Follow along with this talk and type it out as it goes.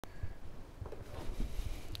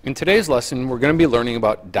In today's lesson, we're going to be learning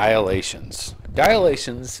about dilations.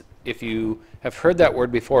 Dilations, if you have heard that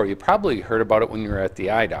word before, you probably heard about it when you were at the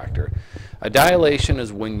eye doctor. A dilation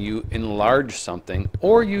is when you enlarge something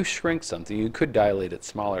or you shrink something. You could dilate it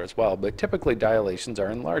smaller as well, but typically dilations are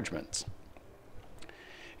enlargements.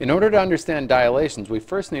 In order to understand dilations, we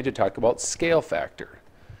first need to talk about scale factor.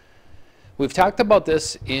 We've talked about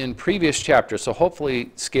this in previous chapters, so hopefully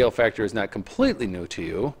scale factor is not completely new to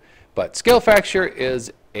you, but scale factor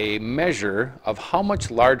is a measure of how much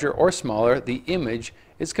larger or smaller the image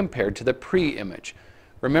is compared to the pre-image.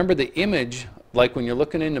 Remember, the image, like when you're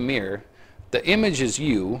looking in the mirror, the image is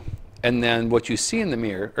you, and then what you see in the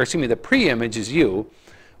mirror, or excuse me, the pre-image is you.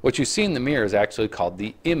 What you see in the mirror is actually called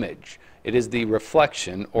the image. It is the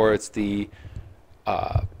reflection, or it's the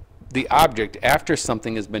object after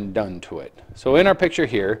something has been done to it. So in our picture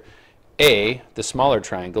here, A, the smaller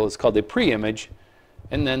triangle, is called the pre-image,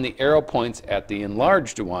 and then the arrow points at the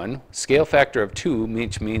enlarged one. Scale factor of 2,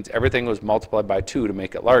 which means everything was multiplied by 2 to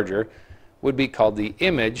make it larger, would be called the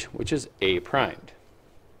image, which is A primed.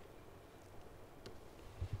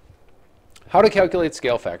 How to calculate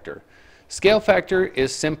scale factor? Scale factor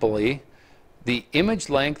is simply the image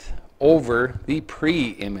length over the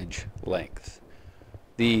pre-image length.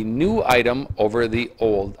 The new item over the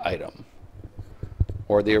old item,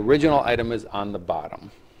 or the original item is on the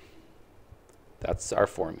bottom. That's our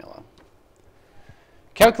formula.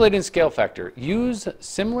 Calculating scale factor. Use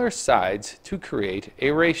similar sides to create a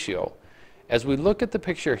ratio. As we look at the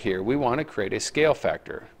picture here, we want to create a scale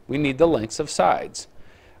factor. We need the lengths of sides.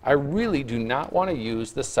 I really do not want to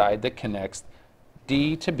use the side that connects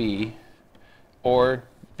D to B or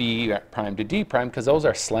B prime to D prime, because those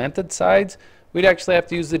are slanted sides. We'd actually have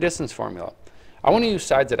to use the distance formula. I want to use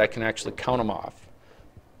sides that I can actually count them off.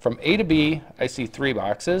 From A to B, I see 3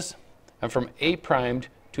 boxes. And from A primed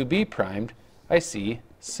to B primed, I see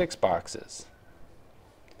 6 boxes.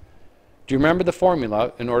 Do you remember the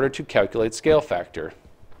formula in order to calculate scale factor?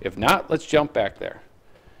 If not, let's jump back there.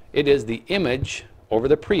 It is the image over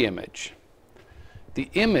the pre-image. The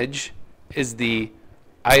image is the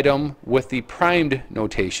item with the primed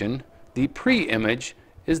notation. The pre-image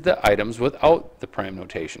is the items without the prime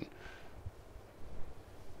notation.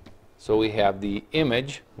 So we have the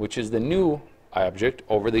image, which is the new object,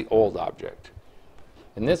 over the old object.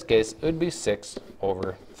 In this case, it would be 6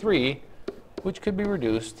 over 3, which could be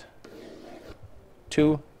reduced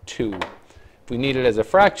to 2. If we need it as a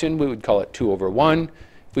fraction, we would call it 2 over 1.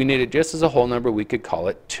 If we need it just as a whole number, we could call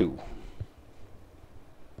it 2.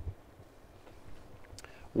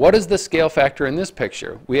 What is the scale factor in this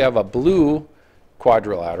picture? We have a blue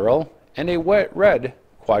quadrilateral and a red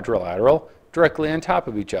quadrilateral directly on top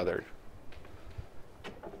of each other.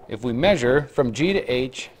 If we measure from G to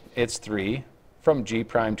H, it's 3. From G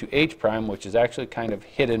prime to H prime, which is actually kind of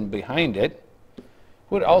hidden behind it,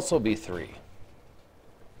 would also be 3.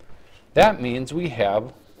 That means we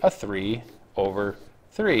have a 3 over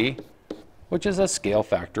 3, which is a scale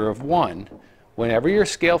factor of 1. Whenever your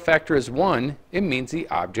scale factor is 1, it means the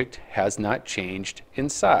object has not changed in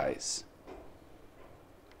size.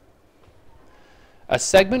 A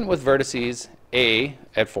segment with vertices A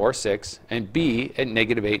at 4, 6 and B at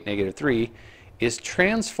 -8, -3 is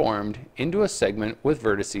transformed into a segment with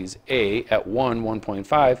vertices A at 1,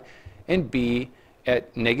 1.5 and B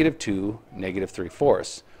at -2,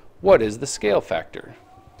 -3/4. What is the scale factor?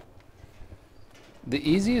 The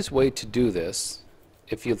easiest way to do this,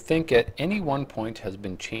 if you think at any one point has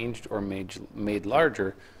been changed or made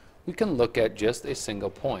larger, we can look at just a single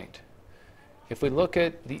point. If we look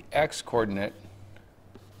at the x-coordinate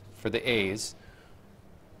for the A's,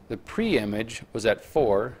 the pre-image was at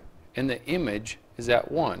 4 and the image is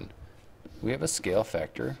at 1. We have a scale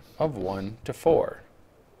factor of 1 to 4.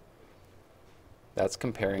 That's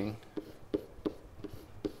comparing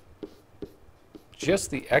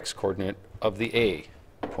just the x-coordinate of the A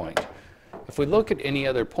point. If we look at any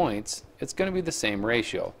other points, it's going to be the same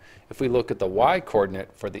ratio. If we look at the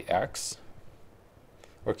y-coordinate for the x,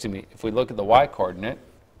 or excuse me, if we look at the y-coordinate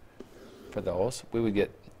for those, we would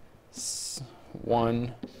get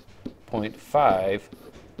 1.5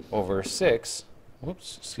 over 6,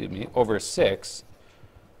 over 6,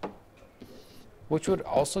 which would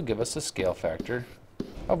also give us a scale factor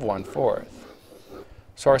of 1/4.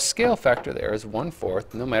 So our scale factor there is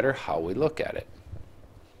 1/4 no matter how we look at it.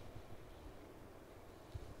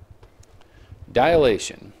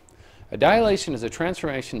 Dilation. A dilation is a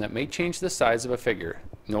transformation that may change the size of a figure.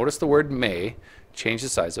 Notice the word may change the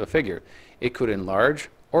size of a figure. It could enlarge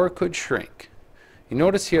or it could shrink. You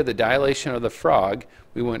notice here the dilation of the frog,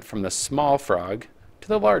 we went from the small frog to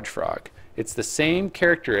the large frog. It's the same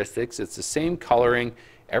characteristics, it's the same coloring,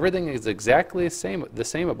 Everything is exactly the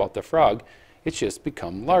same about the frog. It's just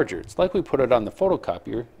become larger. It's like we put it on the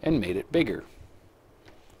photocopier and made it bigger.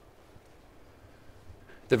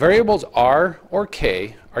 The variables r or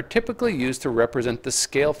k are typically used to represent the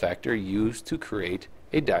scale factor used to create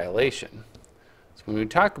a dilation. So when we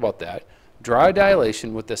talk about that, draw a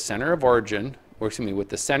dilation with the center of origin, or excuse me, with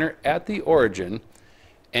the center at the origin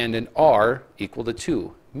and an r equal to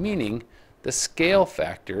 2, meaning the scale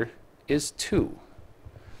factor is 2,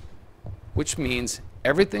 which means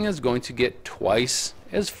everything is going to get twice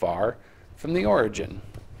as far from the origin.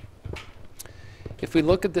 If we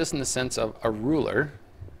look at this in the sense of a ruler,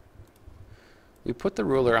 we put the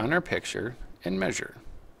ruler on our picture and measure.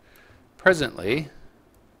 Presently,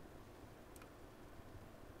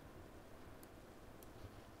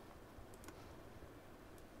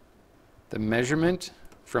 the measurement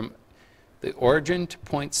from the origin to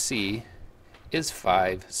point C is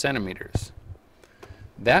 5 centimeters.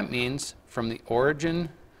 That means from the origin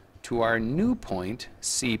to our new point,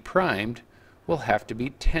 C primed, will have to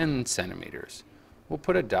be 10 centimeters. We'll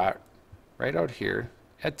put a dot right out here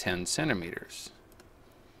at 10 centimeters.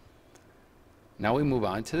 Now we move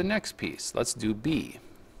on to the next piece. Let's do B.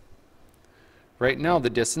 Right now the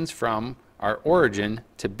distance from our origin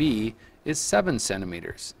to B is 7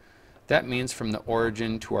 centimeters. That means from the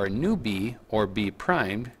origin to our new B, or B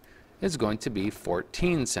primed, is going to be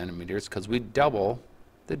 14 centimeters because we double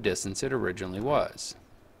the distance it originally was.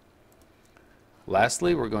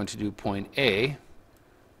 Lastly, we're going to do point A,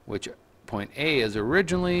 which point A is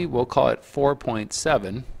originally, we'll call it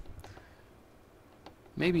 4.7,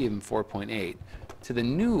 maybe even 4.8. To the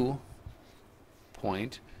new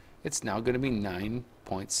point, it's now going to be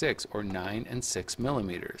 9.6, or 9 and 6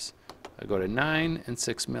 millimeters. I go to 9 and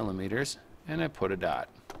 6 millimeters and I put a dot.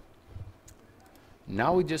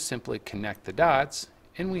 Now we just simply connect the dots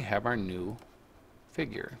and we have our new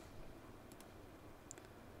figure.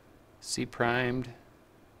 C primed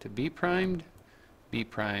to B primed, B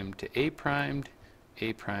primed to A primed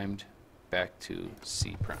back to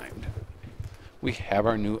C primed. We have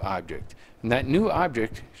our new object. And that new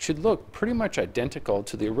object should look pretty much identical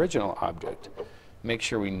to the original object. Make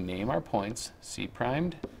sure we name our points C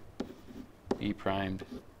primed, B primed,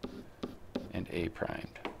 and A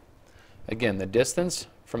primed. Again, the distance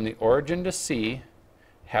from the origin to C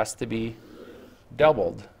has to be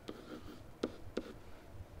doubled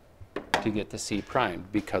to get the C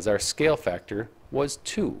primed because our scale factor was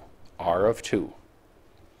 2, R of 2.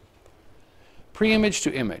 Pre-image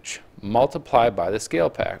to image, multiply by the scale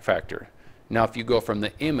factor. Now if you go from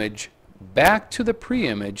the image back to the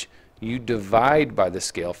pre-image, you divide by the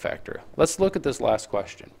scale factor. Let's look at this last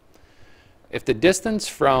question. If the distance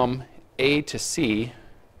from A to C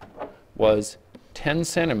was 10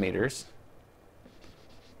 centimeters,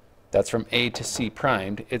 that's from A to C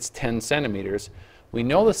primed, it's 10 centimeters. We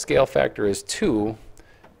know the scale factor is 2.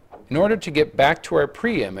 In order to get back to our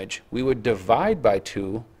pre-image, we would divide by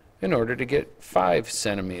 2 in order to get 5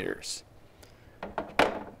 centimeters.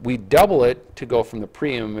 We double it to go from the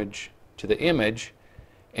pre-image to the image,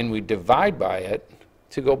 and we divide by it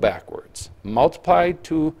to go backwards. Multiply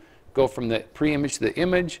to go from the pre-image to the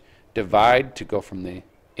image, divide to go from the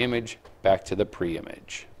image back to the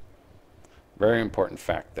pre-image. Very important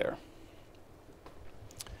fact there.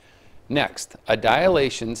 Next, a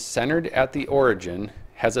dilation centered at the origin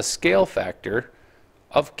has a scale factor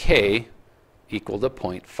of K equal to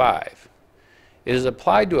 0.5. It is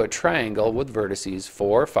applied to a triangle with vertices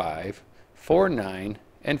 4, 5, 4, 9,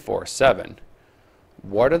 and 4, 7.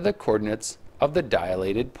 What are the coordinates of the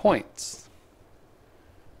dilated points?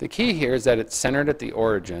 The key here is that it's centered at the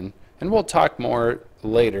origin, and we'll talk more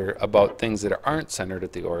later about things that aren't centered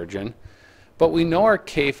at the origin, but we know our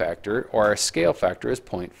K factor, or our scale factor, is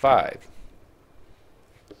 0.5,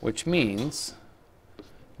 which means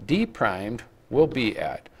D primed will be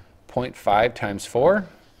at 0.5 times 4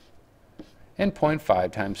 and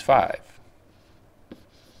 0.5 times 5.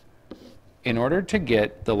 In order to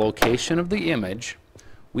get the location of the image,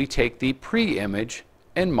 we take the pre-image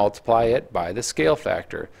and multiply it by the scale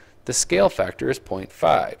factor. The scale factor is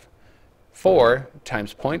 0.5. 4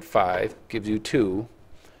 times 0.5 gives you 2.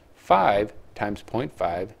 5 times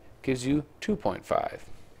 0.5 gives you 2.5.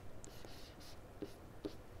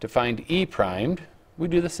 To find E primed, we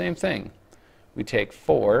do the same thing. We take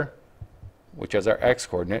 4, which is our x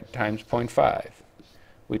coordinate, times 0.5.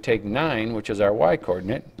 We take 9, which is our y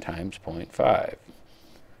coordinate, times 0.5.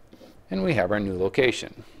 And we have our new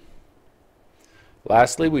location.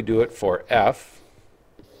 Lastly, we do it for F.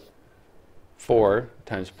 4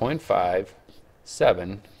 times 0.5,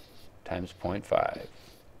 7 times 0.5.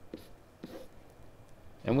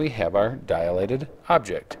 and we have our dilated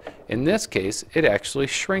object. In this case, it actually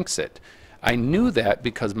shrinks it. I knew that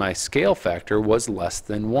because my scale factor was less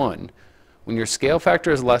than 1. When your scale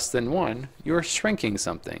factor is less than 1, you're shrinking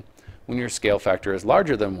something. When your scale factor is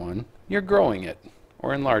larger than 1, you're growing it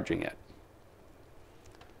or enlarging it.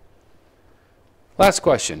 Last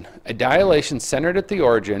question. A dilation centered at the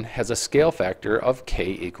origin has a scale factor of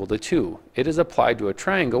k equal to 2. It is applied to a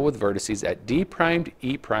triangle with vertices at d primed,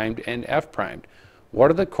 e primed, and f primed.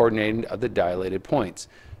 What are the coordinates of the dilated points?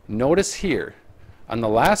 Notice here, on the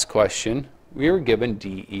last question, we were given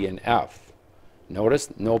d, e, and f. Notice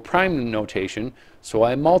no prime notation, so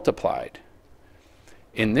I multiplied.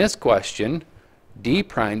 In this question, d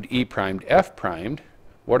primed, e primed, f primed,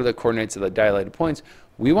 what are the coordinates of the dilated points?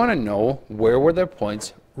 We want to know where were the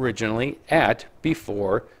points originally at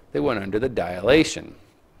before they went under the dilation.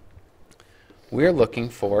 We're looking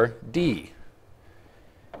for D.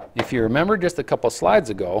 If you remember just a couple slides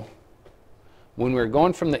ago, when we're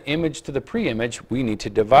going from the image to the pre-image, we need to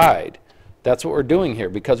divide. That's what we're doing here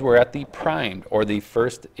because we're at the primed or the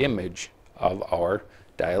first image of our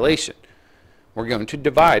dilation. We're going to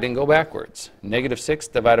divide and go backwards.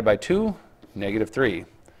 -6 divided by 2, -3.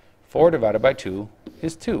 4 divided by 2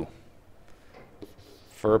 is 2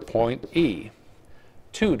 for point E.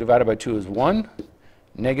 2 divided by 2 is 1.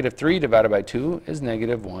 -3 divided by 2 is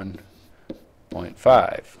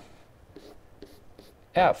 -1.5.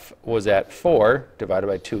 F was at 4 divided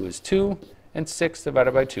by 2 is 2, and 6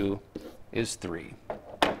 divided by 2 is 3.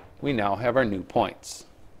 We now have our new points.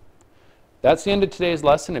 That's the end of today's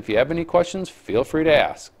lesson. If you have any questions, feel free to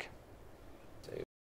ask.